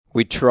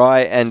We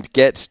try and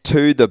get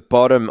to the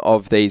bottom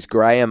of these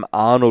Graham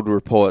Arnold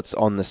reports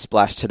on the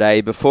Splash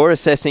today before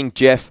assessing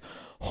Jeff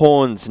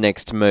Horn's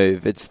next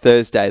move. It's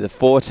Thursday, the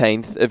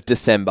 14th of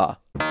December.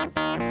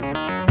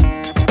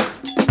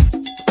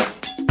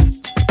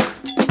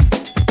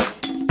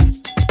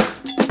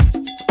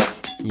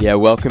 Yeah,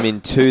 welcome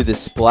into the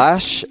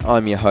Splash.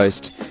 I'm your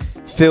host,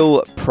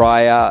 Phil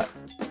Pryor.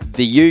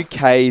 The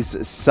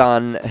UK's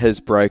Sun has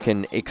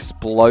broken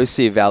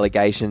explosive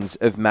allegations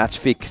of match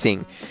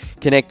fixing,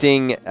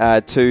 connecting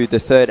to the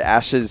third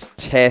Ashes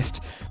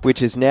test,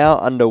 which is now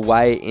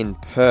underway in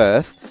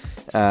Perth.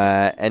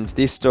 And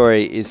this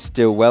story is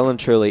still well and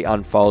truly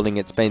unfolding.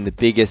 It's been the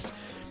biggest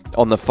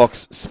on the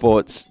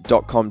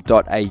foxsports.com.au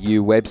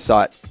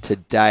website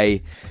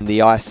today. The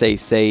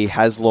ICC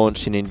has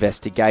launched an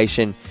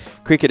investigation.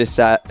 Cricket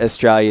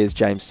Australia's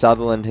James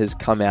Sutherland has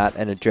come out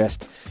and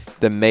addressed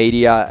the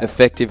media,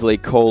 effectively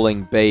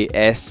calling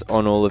BS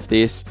on all of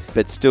this,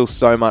 but still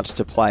so much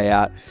to play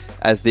out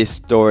as this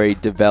story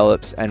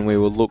develops, and we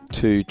will look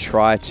to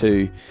try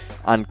to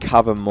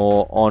uncover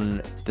more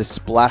on the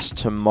Splash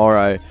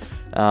tomorrow.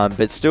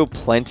 But still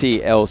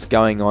plenty else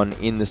going on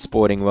in the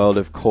sporting world.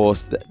 Of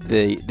course,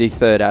 the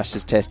third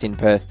Ashes test in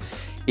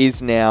Perth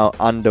is now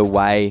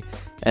underway,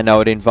 and I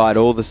would invite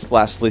all the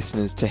Splash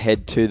listeners to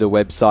head to the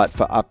website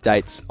for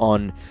updates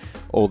on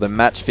all the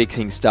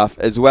match-fixing stuff,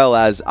 as well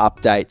as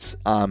updates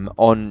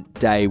on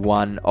day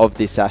one of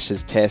this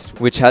Ashes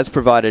test, which has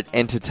provided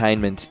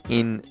entertainment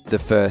in the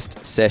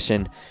first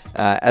session.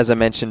 As I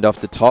mentioned off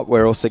the top,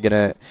 we're also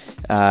going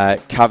to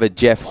cover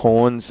Jeff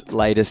Horn's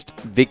latest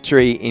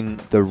victory in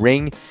the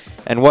ring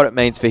and what it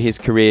means for his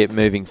career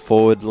moving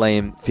forward.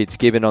 Liam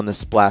Fitzgibbon on the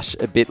Splash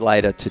a bit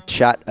later to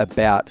chat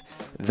about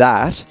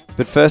that.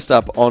 But first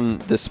up on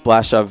the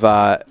Splash,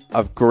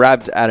 I've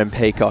grabbed Adam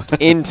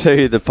Peacock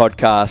into the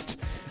podcast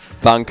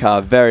bunker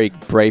very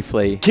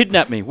briefly.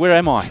 Kidnap me. Where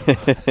am I?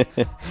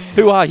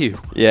 Who are you?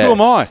 Yeah. Who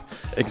am I?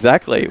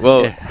 Exactly.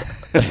 Well,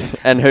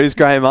 and who's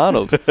Graham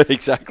Arnold?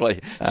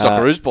 Exactly.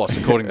 Socceroos boss,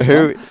 according to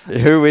some.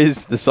 Who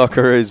is the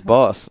Socceroos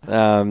boss?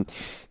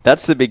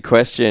 That's the big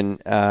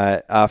question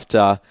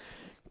after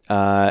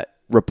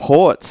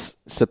reports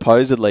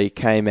supposedly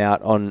came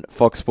out on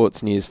Fox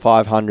Sports News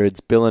 500's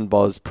Bill and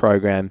Boz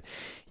program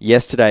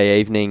yesterday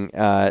evening,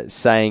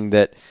 saying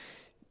that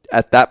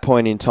at that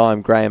point in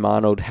time, Graham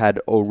Arnold had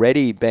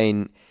already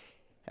been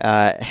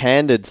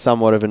handed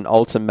somewhat of an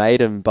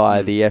ultimatum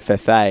by the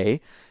FFA.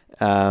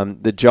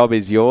 The job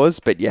is yours,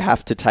 but you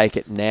have to take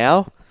it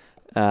now,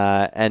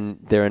 and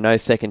there are no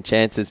second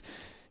chances.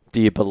 Do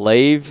you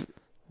believe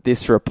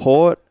this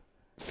report,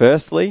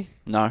 firstly?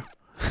 No.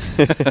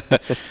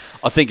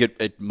 I think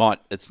it might.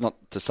 It's not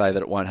to say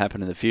that it won't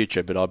happen in the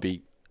future, but I'd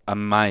be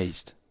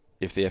amazed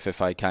if the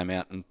FFA came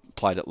out and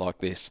played it like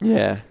this.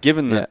 Yeah.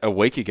 Given that a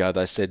week ago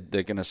they said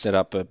they're going to set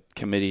up a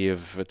committee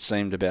of, it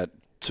seemed, about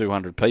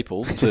 200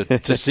 people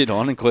to sit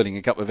on, including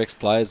a couple of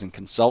ex-players and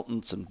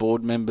consultants and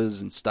board members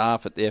and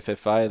staff at the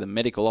FFA, the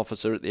medical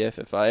officer at the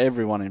FFA,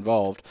 everyone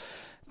involved,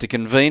 to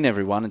convene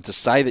everyone and to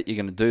say that you're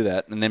going to do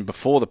that, and then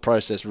before the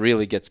process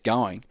really gets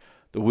going,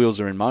 the wheels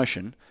are in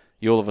motion,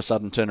 you all of a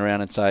sudden turn around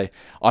and say,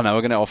 oh no,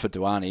 we're going to offer it to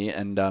Arnie,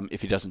 and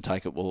if he doesn't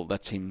take it, well,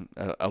 that's him,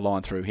 a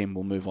line through him,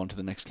 we'll move on to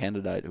the next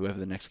candidate, whoever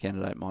the next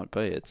candidate might be.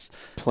 It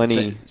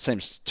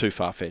seems too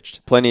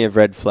far-fetched. Plenty of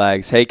red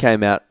flags. He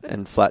came out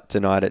and flat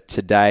denied it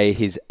today.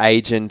 His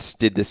agent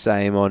did the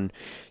same on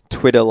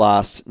Twitter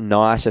last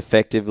night,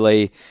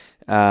 effectively.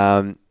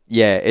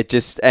 It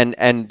just,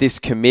 and this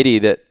committee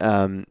that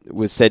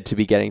was said to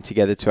be getting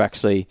together to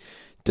actually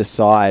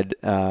decide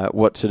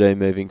what to do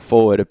moving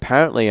forward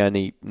apparently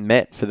only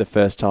met for the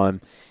first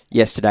time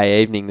yesterday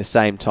evening, the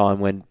same time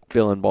when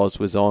Bill and Boz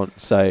was on.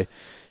 So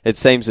it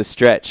seems a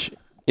stretch.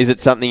 Is it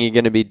something you're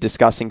going to be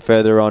discussing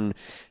further on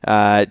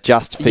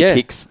Just for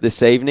Kicks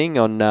this evening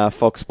on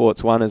Fox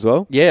Sports 1 as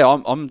well? Yeah,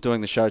 I'm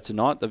doing the show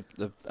tonight.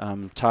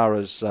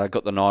 Tara's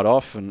got the night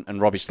off and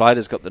Robbie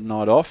Slater's got the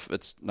night off.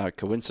 It's no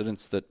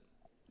coincidence that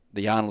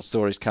the Arnold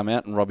stories come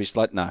out and Robbie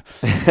Slater. No,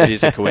 it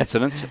is a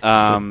coincidence.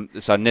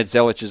 So Ned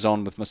Zelich is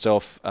on with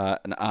myself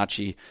and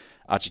Archie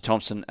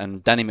Thompson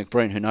and Danny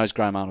McBreen, who knows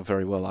Graham Arnold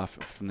very well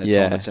from their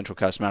time at Central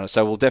Coast Mariners.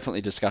 So we'll definitely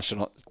discuss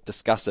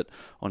it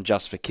on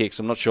Just for Kicks.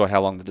 I'm not sure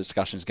how long the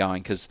discussion's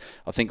going because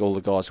I think all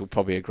the guys will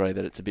probably agree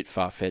that it's a bit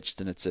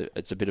far-fetched and it's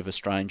a bit of a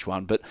strange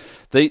one. But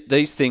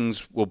these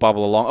things will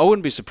bubble along. I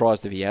wouldn't be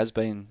surprised if he has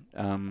been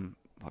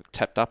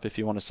tapped up, if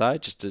you want to say,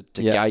 just to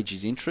gauge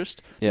his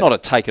interest. Not a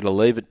take it or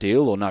leave it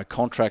deal or no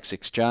contracts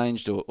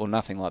exchanged or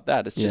nothing like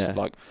that. It's just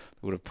like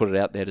we would have put it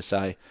out there to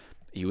say,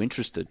 are you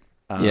interested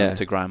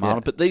to Graham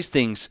Arnold? But these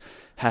things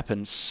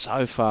happen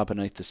so far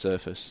beneath the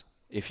surface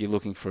if you're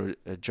looking for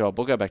a job.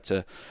 We'll go back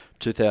to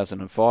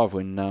 2005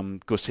 when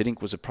Gus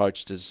Hiddink was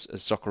approached as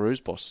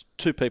Socceroos boss.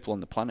 2 people on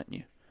the planet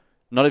knew.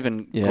 Not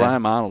even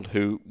Graham Arnold,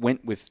 who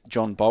went with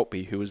John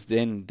Boltby, who was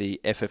then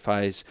the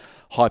FFA's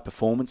high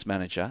performance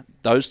manager.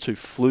 Those two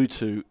flew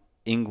to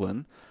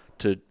England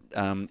to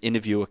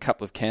interview a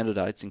couple of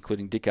candidates,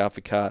 including Dick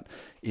Advocaat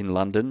in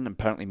London.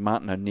 Apparently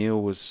Martin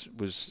O'Neill was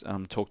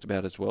talked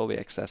about as well, the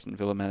ex-Aston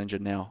Villa manager,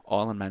 now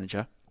Ireland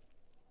manager.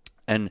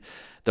 And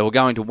they were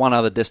going to one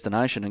other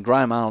destination, and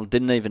Graham Arnold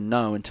didn't even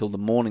know until the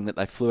morning that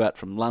they flew out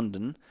from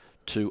London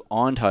to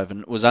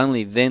Eindhoven. It was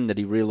only then that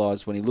he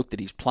realised, when he looked at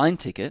his plane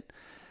ticket,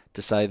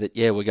 to say that,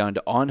 yeah, we're going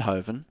to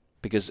Eindhoven,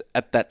 because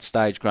at that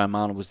stage Graham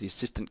Arnold was the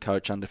assistant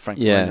coach under Frank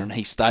Farina, and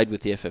he stayed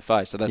with the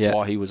FFA, so that's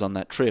why he was on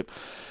that trip.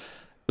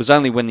 It was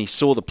only when he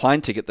saw the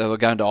plane ticket they were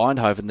going to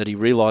Eindhoven that he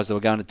realised they were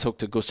going to talk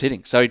to Gus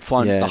Hiddink. So he'd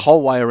flown the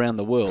whole way around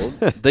the world.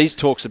 These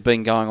talks had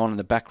been going on in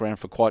the background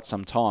for quite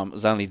some time. It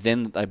was only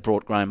then that they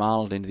brought Graham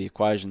Arnold into the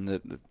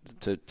equation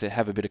to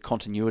have a bit of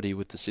continuity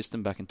with the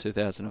system back in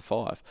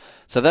 2005.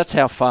 So that's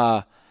how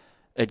far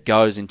it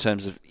goes in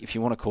terms of, if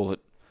you want to call it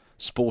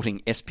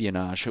sporting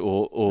espionage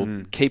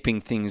or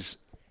keeping things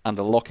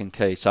under lock and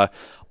key. So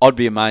I'd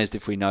be amazed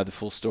if we know the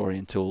full story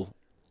until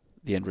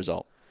the end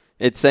result.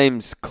 It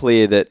seems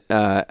clear that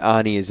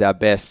Arnie is our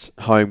best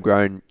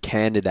homegrown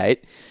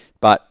candidate,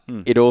 but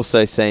it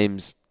also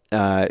seems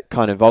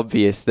kind of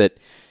obvious that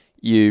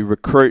you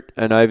recruit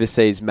an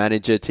overseas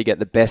manager to get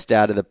the best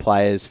out of the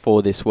players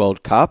for this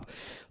World Cup.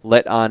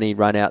 Let Arnie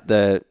run out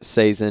the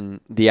season,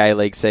 the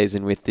A-League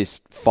season, with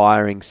this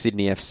firing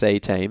Sydney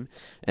FC team,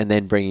 and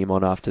then bring him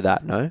on after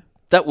that, no?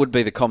 That would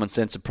be the common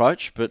sense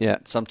approach,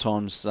 but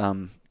sometimes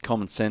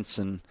common sense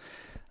and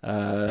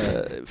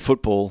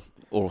football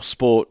or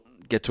sport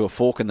get to a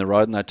fork in the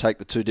road and they take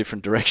the two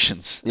different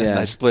directions and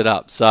they split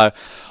up. So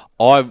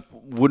I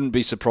wouldn't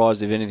be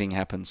surprised if anything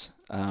happens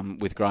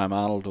with Graham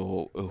Arnold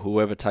or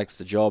whoever takes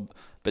the job.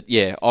 But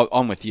yeah,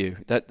 I'm with you.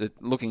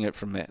 That looking at it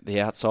from the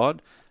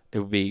outside, it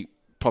would be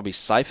probably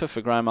safer for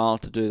Graham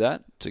Arnold to do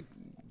that, to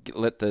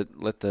let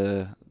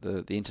the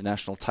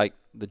international take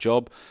the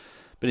job.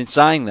 But in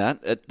saying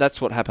that, that's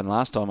what happened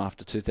last time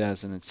after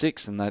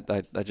 2006, and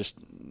they just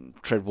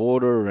tread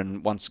water.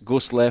 And once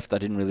Gus left, they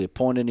didn't really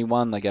appoint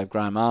anyone. They gave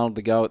Graham Arnold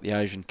the go at the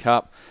Asian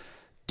Cup.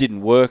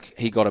 Didn't work.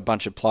 He got a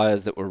bunch of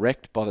players that were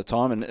wrecked by the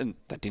time, and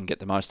they didn't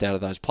get the most out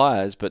of those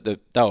players, but they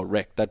were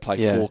wrecked. They'd played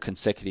 4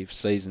 consecutive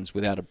seasons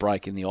without a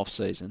break in the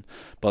off-season.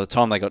 By the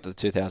time they got to the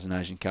 2000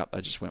 Asian Cup,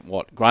 they just went,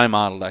 what? Graham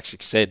Arnold actually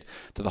said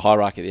to the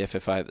hierarchy of the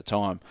FFA at the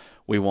time,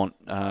 I want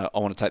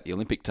to take the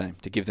Olympic team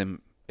to give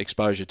them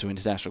exposure to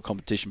international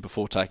competition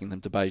before taking them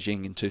to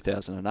Beijing in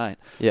 2008.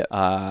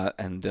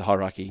 And the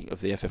hierarchy of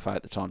the FFA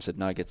at the time said,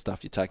 no, get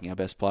stuff, you're taking our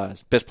best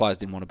players. Best players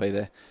didn't want to be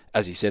there,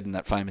 as he said in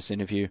that famous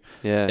interview.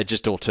 It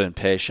just all turned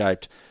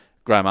pear-shaped.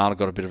 Graham Arnold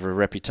got a bit of a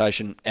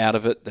reputation out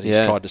of it that he's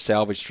tried to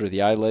salvage through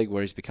the A-League,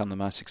 where he's become the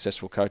most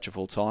successful coach of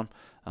all time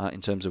in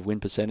terms of win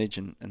percentage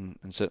and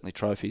certainly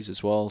trophies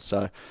as well.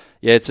 So,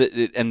 yeah,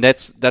 and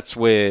that's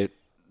where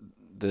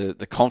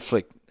the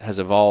conflict has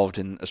evolved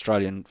in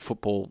Australian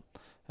football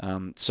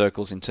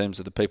circles in terms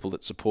of the people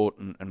that support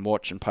and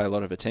watch and pay a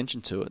lot of attention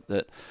to it,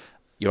 that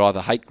you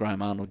either hate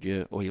Graham Arnold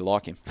or you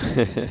like him.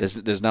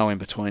 There's no in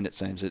between, it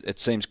seems. It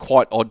seems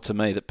quite odd to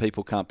me that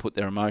people can't put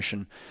their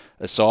emotion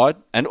aside,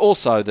 and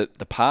also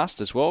the past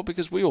as well,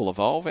 because we all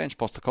evolve. Ange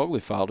Postecoglou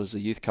failed as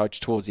a youth coach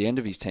towards the end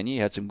of his tenure. He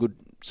had some good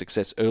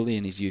success early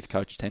in his youth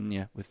coach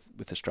tenure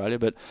with Australia,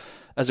 but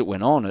as it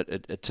went on,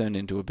 it turned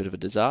into a bit of a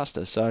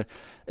disaster. So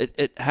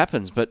it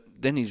happens, but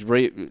then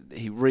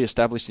he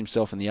re-established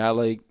himself in the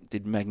A-League,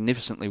 did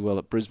magnificently well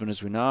at Brisbane,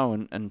 as we know,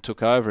 and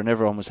took over, and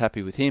everyone was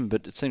happy with him.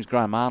 But it seems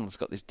Graham Arnold's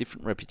got this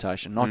different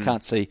reputation, and I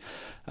can't see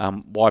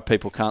why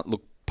people can't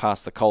look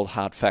past the cold,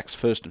 hard facts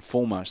first and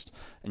foremost,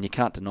 and you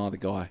can't deny the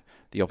guy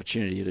the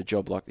opportunity at a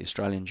job like the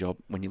Australian job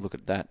when you look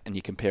at that and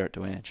you compare it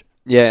to Ange.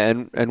 Yeah,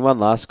 and one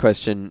last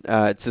question.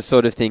 It's the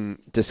sort of thing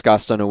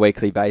discussed on a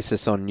weekly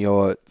basis on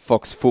your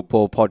Fox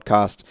Football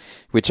podcast,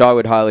 which I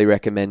would highly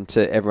recommend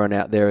to everyone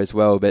out there as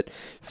well. But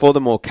for the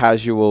more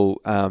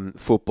casual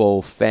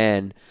football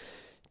fan,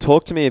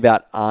 talk to me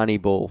about Arnie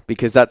Ball,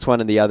 because that's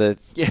one of the other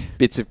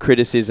bits of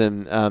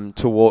criticism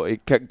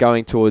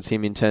going towards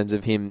him in terms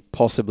of him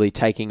possibly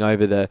taking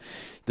over the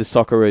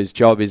Socceroos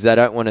job, is they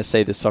don't want to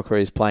see the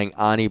Socceroos playing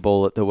Arnie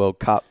Ball at the World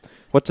Cup.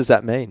 What does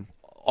that mean?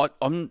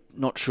 I'm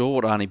not sure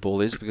what Arnie Ball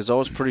is, because I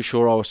was pretty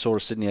sure I saw a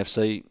Sydney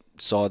FC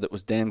side that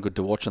was damn good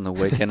to watch on the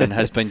weekend and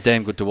has been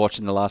damn good to watch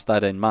in the last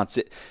 18 months.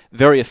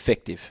 Very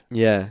effective.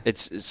 Yeah.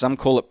 Some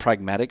call it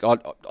pragmatic.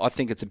 I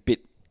think it's a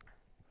bit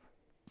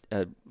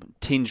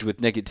tinged with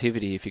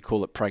negativity if you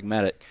call it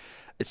pragmatic.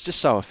 It's just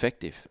so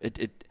effective.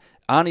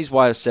 Arnie's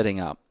way of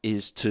setting up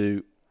is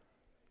to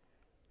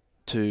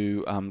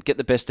get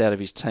the best out of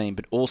his team,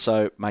 but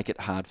also make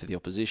it hard for the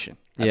opposition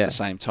at the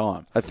same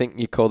time. I think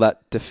you call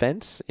that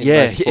defence in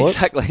most sports.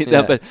 Exactly.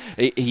 Yeah. No, but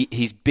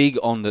he's big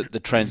on the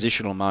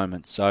transitional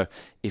moments. So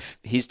if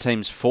his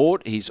team's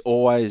forward, he's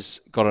always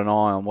got an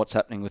eye on what's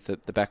happening with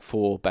the back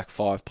 4, back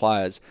 5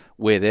 players,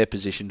 where they're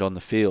positioned on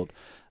the field.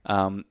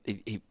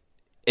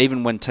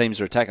 Even when teams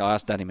are attacking, I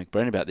asked Danny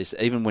McBreen about this,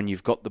 even when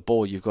you've got the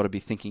ball, you've got to be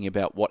thinking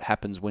about what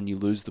happens when you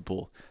lose the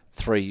ball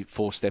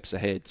 3-4 steps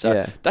ahead.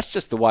 So that's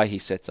just the way he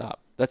sets up.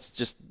 That's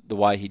just the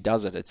way he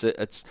does it.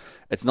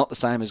 It's not the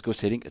same as Gus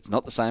Hiddink. It's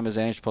not the same as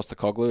Ange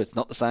Postecoglou. It's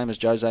not the same as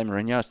Jose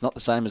Mourinho. It's not the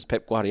same as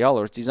Pep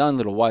Guardiola. It's his own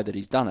little way that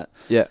he's done it.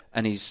 Yeah.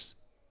 And it's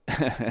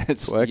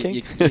working.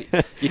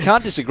 You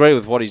can't disagree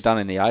with what he's done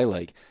in the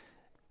A-League.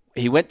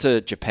 He went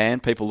to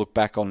Japan. People look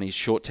back on his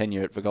short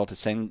tenure at Vegalta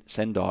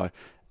Sendai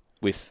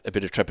with a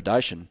bit of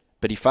trepidation.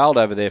 But he failed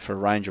over there for a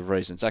range of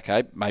reasons.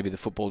 Okay, maybe the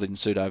football didn't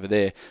suit over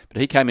there,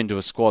 but he came into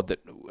a squad that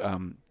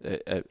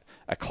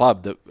a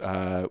club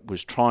that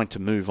was trying to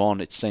move on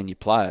its senior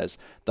players.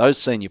 Those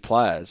senior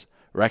players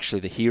were actually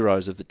the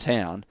heroes of the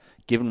town,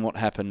 given what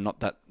happened not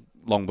that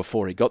long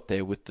before he got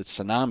there with the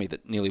tsunami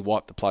that nearly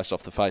wiped the place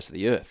off the face of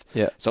the earth.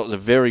 Yeah. So it was a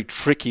very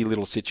tricky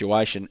little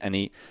situation, and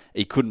he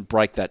couldn't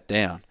break that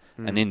down.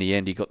 And in the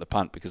end, he got the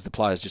punt because the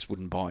players just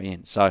wouldn't buy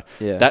in. So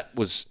that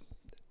was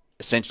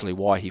essentially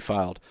why he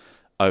failed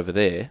over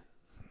there.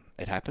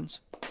 It happens.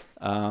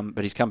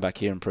 But he's come back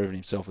here and proven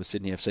himself with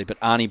Sydney FC. But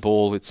Arnie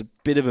Ball, it's a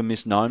bit of a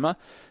misnomer.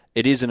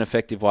 It is an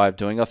effective way of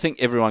doing it. I think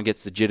everyone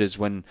gets the jitters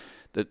when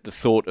the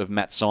thought of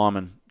Matt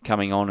Simon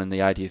coming on in the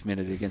 80th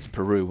minute against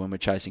Peru when we're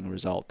chasing a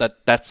result.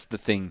 That's the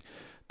thing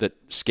that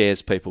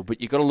scares people.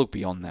 But you've got to look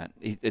beyond that.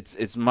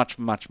 It's much,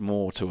 much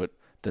more to it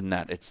than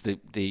that. It's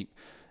the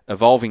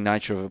evolving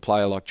nature of a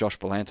player like Josh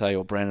Belante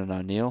or Brandon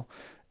O'Neill.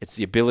 It's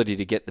the ability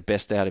to get the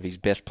best out of his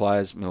best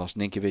players, Milos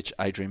Ninkovic,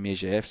 Adrian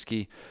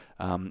Mirzaevski.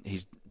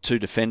 His two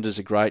defenders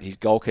are great. His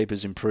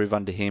goalkeepers improve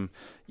under him.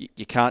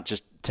 You can't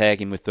just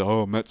tag him with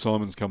Matt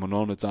Simon's coming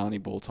on, it's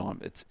Arnie Ball time.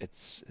 It's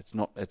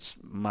not. It's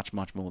much,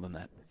 much more than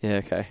that. Yeah,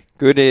 okay.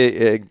 Good,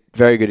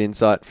 very good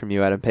insight from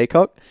you, Adam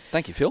Peacock.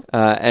 Thank you, Phil.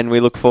 And we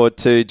look forward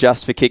to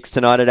Just for Kicks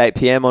tonight at 8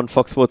 p.m. on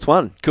Fox Sports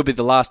 1. Could be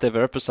the last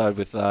ever episode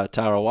with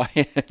Tara Way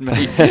and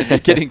me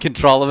getting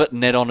control of it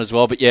and Ned on as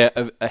well. But yeah,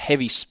 a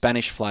heavy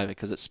Spanish flavour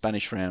because it's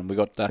Spanish round. We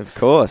got of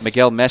course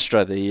Miguel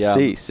Mestre,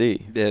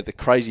 the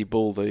crazy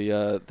bull,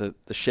 the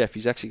chef.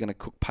 He's actually going to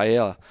cook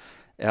paella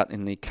out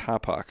in the car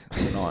park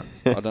tonight.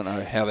 I don't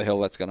know how the hell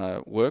that's going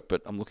to work,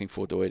 but I'm looking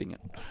forward to eating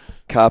it.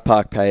 Car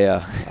park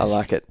paella. I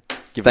like it.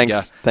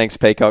 Thanks,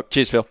 Peacock.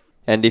 Cheers, Phil.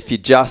 And if you're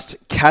just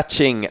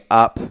catching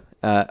up,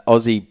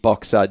 Aussie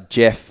boxer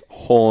Jeff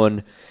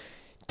Horn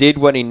did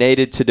what he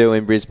needed to do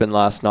in Brisbane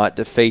last night,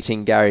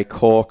 defeating Gary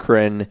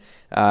Corcoran.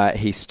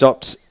 He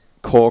stopped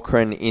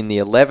Corcoran in the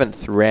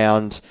 11th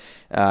round,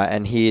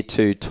 and here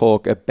to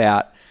talk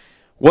about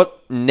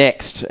what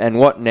next and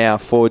what now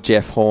for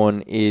Jeff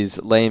Horn is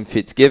Liam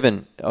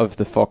Fitzgibbon of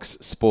the Fox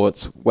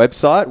Sports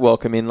website.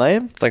 Welcome in,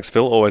 Liam. Thanks,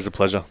 Phil. Always a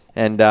pleasure.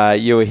 And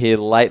you were here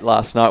late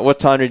last night. What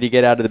time did you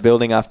get out of the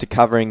building after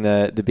covering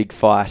the big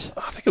fight?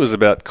 I think it was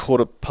about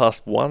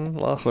 1:15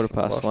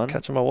 last. One.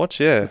 Catching my watch,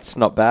 yeah. It's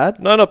not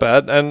bad. No, not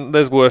bad. And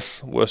there's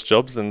worse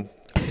jobs than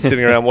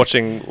sitting around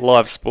watching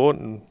live sport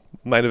and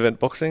main event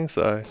boxing.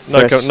 So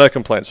no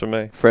complaints from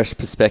me. Fresh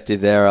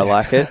perspective there. I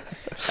like it.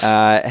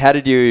 How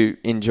did you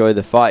enjoy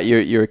the fight?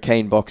 You're a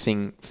keen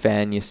boxing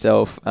fan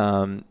yourself.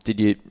 Did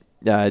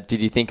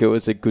you think it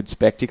was a good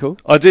spectacle?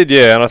 I did,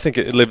 yeah, and I think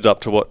it lived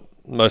up to what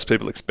most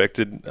people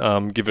expected,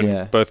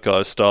 given both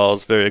guys'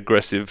 styles, very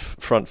aggressive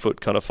front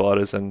foot kind of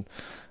fighters, and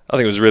I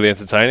think it was really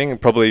entertaining and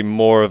probably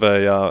more of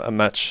a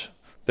match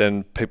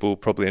than people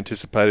probably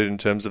anticipated in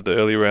terms of the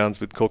early rounds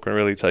with Corcoran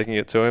really taking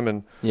it to him.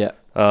 And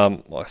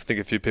I think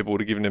a few people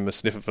would have given him a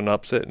sniff of an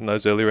upset in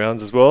those early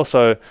rounds as well.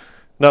 So,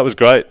 no, it was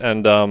great.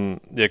 And,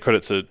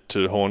 credit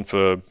to Horn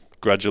for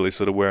gradually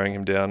sort of wearing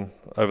him down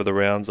over the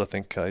rounds. I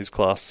think his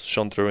class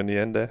shone through in the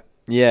end there.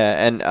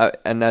 Yeah,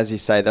 and as you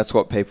say, that's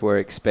what people were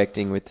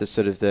expecting with the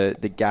sort of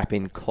the gap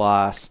in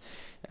class.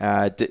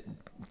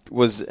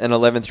 Was an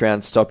 11th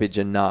round stoppage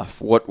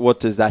enough? What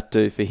does that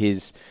do for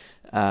his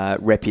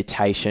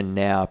reputation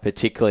now,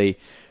 particularly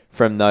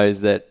from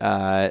those that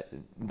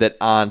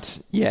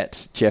aren't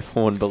yet Jeff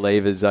Horn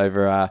believers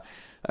over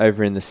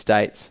in the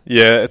States?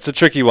 Yeah, it's a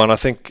tricky one. I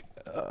think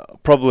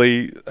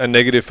probably a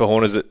negative for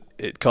Horn is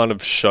it kind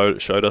of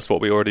showed us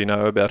what we already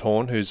know about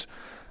Horn, who's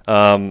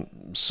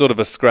sort of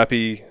a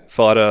scrappy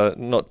fighter,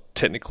 not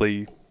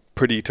technically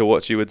pretty to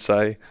watch, you would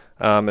say,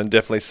 and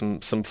definitely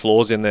some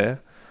flaws in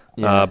there.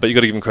 Yeah. But you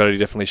got to give him credit. He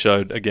definitely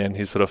showed again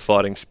his sort of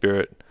fighting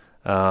spirit,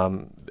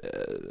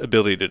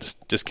 ability to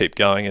just keep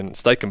going and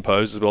stay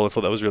composed as well. I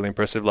thought that was really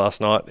impressive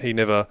last night. He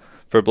never,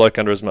 for a bloke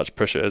under as much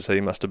pressure as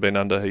he must have been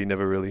under, he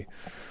never really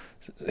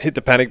hit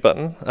the panic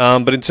button.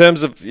 But in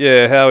terms of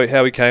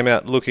how he came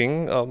out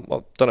looking, I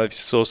don't know if you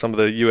saw some of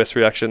the US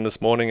reaction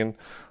this morning, and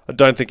I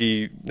don't think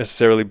he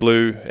necessarily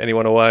blew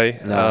anyone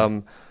away.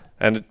 No.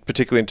 And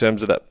particularly in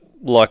terms of that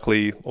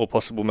likely or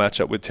possible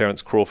matchup with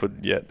Terence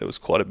Crawford, there was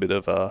quite a bit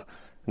of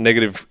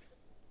negative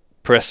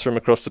press from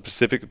across the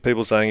Pacific,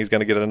 people saying he's going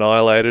to get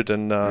annihilated,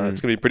 and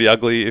it's going to be pretty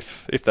ugly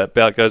if that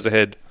bout goes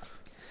ahead.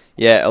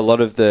 Yeah, a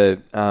lot of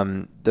the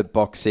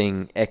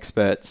boxing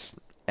experts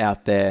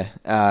out there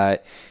are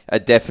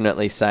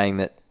definitely saying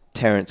that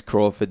Terence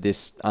Crawford,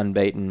 this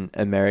unbeaten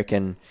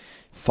American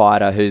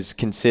fighter who's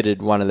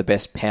considered one of the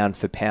best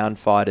pound-for-pound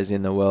fighters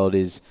in the world,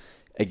 is,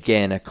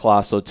 again, a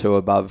class or two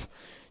above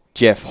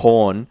Jeff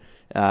Horn,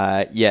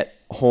 yet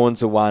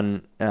Horns are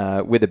one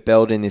with a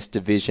belt in this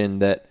division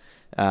that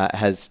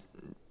has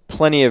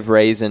plenty of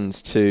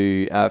reasons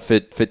to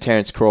for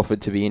Terence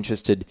Crawford to be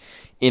interested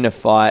in a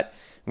fight.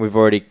 We've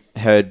already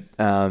heard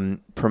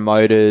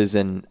promoters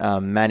and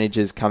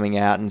managers coming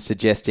out and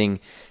suggesting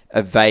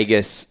a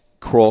Vegas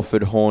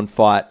Crawford-Horn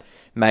fight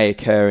may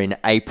occur in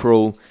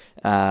April.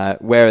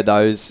 Where are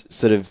those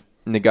sort of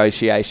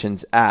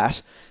negotiations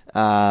at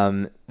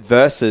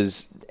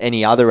versus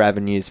any other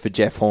avenues for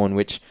Jeff Horn,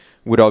 which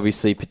would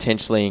obviously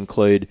potentially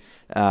include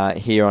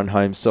here on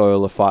home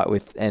soil a fight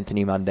with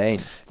Anthony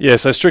Mundine? Yeah,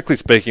 so strictly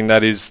speaking,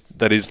 that is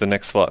the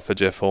next fight for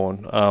Jeff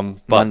Horn.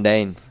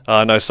 Mundine.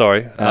 No,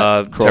 sorry.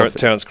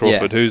 Terence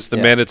Crawford, Yeah. who's the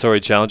mandatory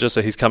challenger.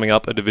 So he's coming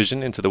up a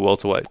division into the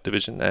welterweight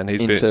division. And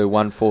he's into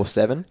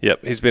 147?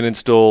 Yep, he's been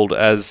installed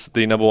as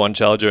the number one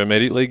challenger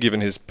immediately, given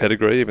his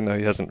pedigree, even though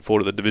he hasn't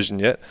fought at the division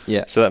yet.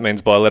 Yeah. So that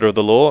means by letter of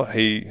the law,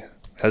 he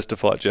has to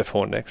fight Jeff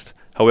Horn next.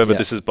 However,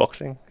 this is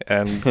boxing,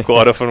 and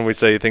quite often we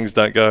see things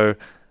don't go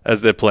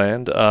as they're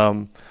planned.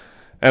 And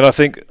I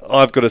think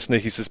I've got a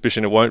sneaky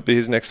suspicion it won't be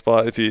his next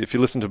fight. If you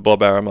listen to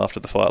Bob Arum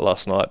after the fight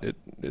last night,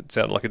 it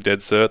sounded like a dead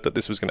cert that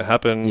this was going to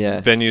happen.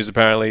 Yeah. Venues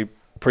apparently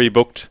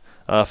pre-booked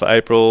for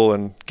April,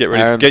 and get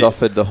ready. Arum's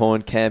offered the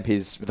Horn camp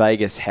his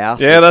Vegas house.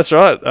 Yeah, that's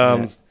right.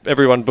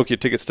 Everyone book your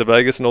tickets to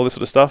Vegas and all this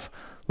sort of stuff.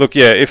 Look,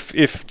 yeah,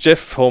 if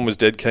Jeff Horn was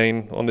dead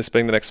keen on this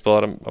being the next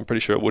fight, I'm pretty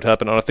sure it would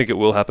happen, and I think it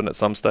will happen at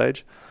some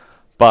stage.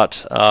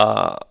 But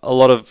a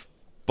lot of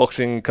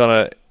boxing kind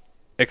of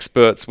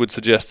experts would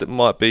suggest it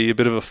might be a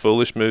bit of a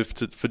foolish move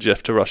for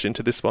Jeff to rush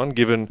into this one,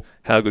 given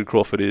how good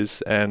Crawford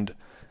is and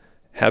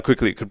how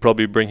quickly it could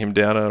probably bring him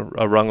down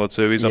a rung or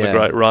two. He's on a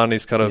great run.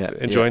 He's kind of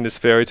enjoying this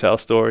fairy tale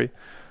story.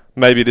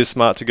 Maybe it is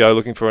smart to go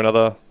looking for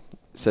another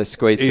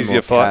squeeze easier some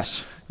more fight.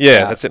 Cash.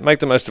 Yeah, that's it. Make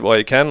the most of it while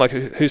you can. Like,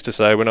 who's to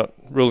say? We're not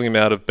ruling him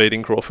out of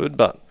beating Crawford,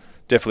 but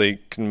definitely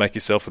can make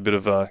yourself a bit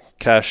of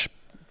cash.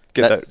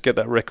 Get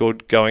that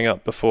record going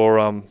up before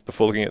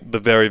looking at the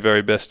very,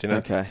 very best,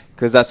 Okay,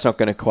 because that's not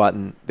going to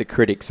quieten the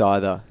critics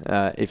either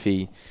if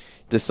he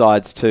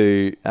decides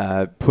to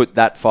put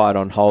that fight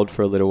on hold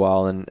for a little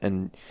while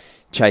and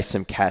chase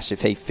some cash,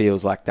 if he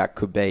feels like that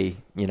could be,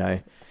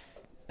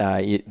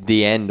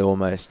 the end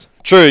almost.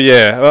 True,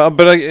 yeah.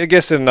 But I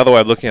guess another way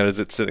of looking at it is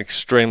it's an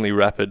extremely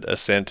rapid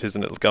ascent,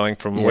 isn't it? Going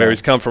from where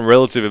he's come from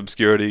relative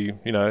obscurity,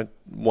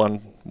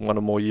 one or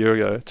more year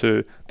ago,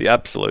 to the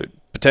absolute,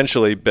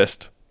 potentially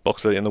best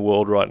boxer in the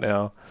world right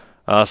now.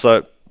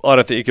 So I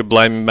don't think you could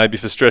blame him maybe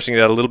for stretching it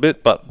out a little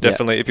bit, but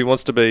definitely if he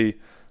wants to be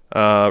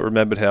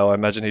remembered how I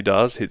imagine he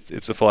does,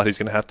 it's a fight he's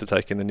going to have to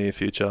take in the near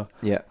future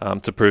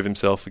to prove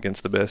himself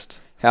against the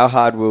best. How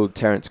hard will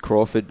Terence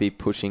Crawford be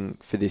pushing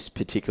for this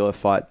particular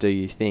fight, do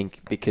you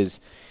think? Because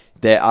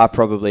there are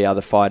probably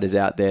other fighters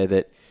out there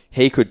that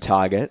he could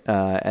target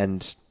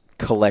and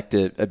collect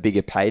a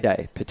bigger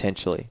payday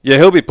potentially. Yeah,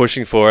 he'll be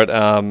pushing for it,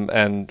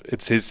 and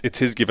it's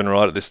his given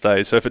right at this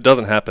stage. So if it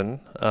doesn't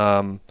happen,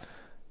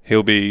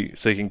 he'll be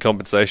seeking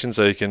compensation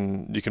so you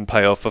can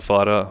pay off a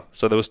fighter.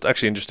 So there was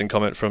actually an interesting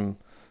comment from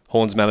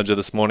Horn's manager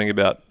this morning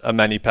about a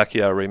Manny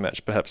Pacquiao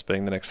rematch perhaps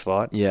being the next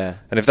fight. Yeah,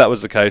 and if that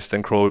was the case,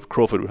 then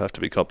Crawford would have to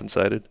be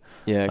compensated.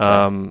 Yeah.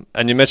 Okay.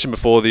 And you mentioned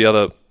before the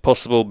other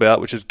possible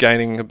bout, which is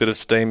gaining a bit of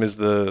steam, is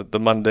the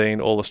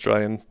Mundine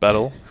All-Australian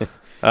battle.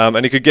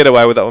 And he could get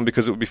away with that one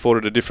because it would be fought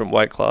at a different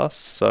weight class.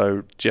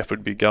 So Jeff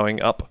would be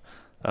going up.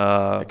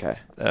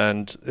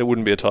 And it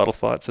wouldn't be a title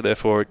fight. So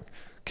therefore,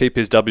 keep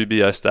his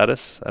WBO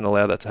status and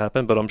allow that to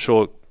happen. But I'm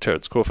sure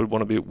Terence Crawford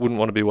wouldn't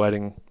want to be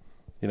waiting,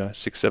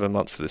 6-7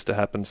 months for this to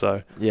happen.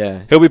 So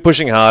he'll be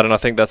pushing hard. And I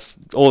think that's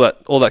all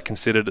that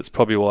considered. It's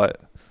probably why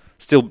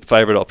still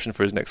favourite option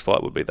for his next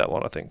fight would be that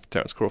one. I think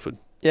Terence Crawford.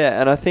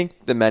 Yeah, and I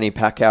think the Manny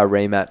Pacquiao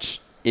rematch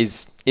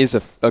is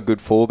a good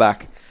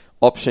fallback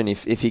option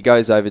if he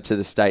goes over to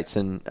the States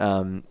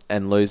and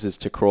loses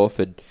to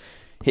Crawford.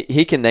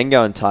 He can then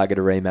go and target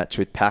a rematch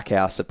with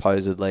Pacquiao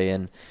supposedly,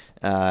 and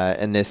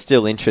there's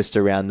still interest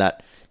around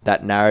that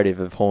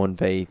narrative of Horn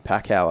v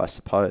Pacquiao, I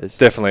suppose.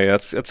 Definitely,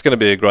 it's going to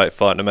be a great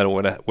fight no matter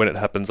when it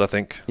happens. I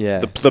think.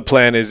 Yeah. The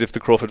plan is if the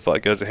Crawford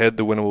fight goes ahead,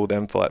 the winner will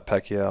then fight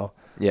Pacquiao.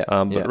 Yeah.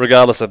 But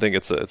regardless, I think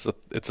it's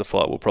a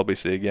fight we'll probably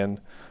see again.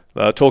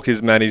 Talk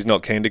is Manny's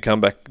not keen to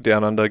come back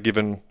down under,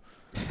 given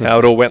how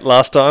it all went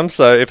last time.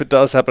 So if it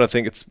does happen, I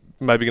think it's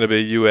maybe going to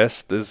be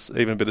US. There's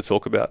even a bit of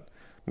talk about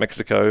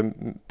Mexico.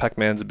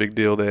 Pac-Man's a big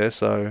deal there.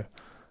 So,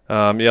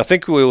 I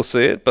think we'll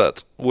see it,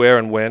 but where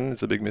and when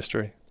is the big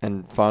mystery.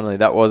 And finally,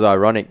 that was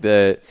ironic.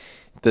 The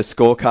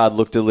scorecard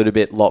looked a little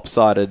bit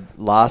lopsided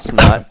last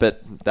night,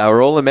 but they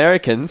were all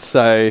Americans,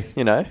 so,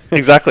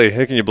 Exactly.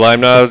 Who can you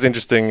blame? No, it was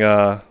interesting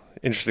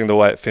the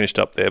way it finished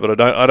up there,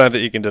 but I don't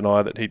think you can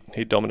deny that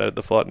he dominated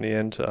the fight in the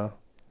end.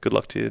 Good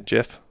luck to you,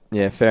 Jeff.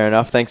 Yeah, fair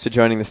enough. Thanks for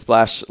joining the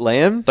Splash,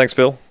 Liam. Thanks,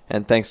 Phil.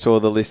 And thanks to all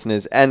the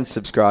listeners and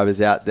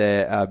subscribers out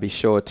there. Be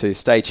sure to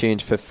stay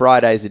tuned for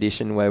Friday's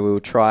edition, where we'll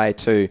try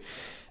to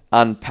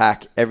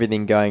unpack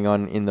everything going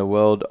on in the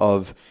world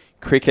of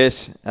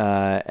cricket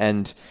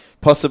and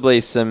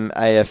possibly some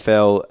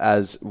AFL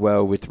as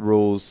well, with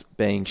rules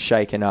being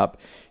shaken up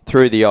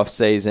through the off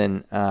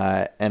season.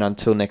 And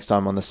until next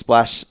time on The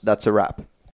Splash, that's a wrap.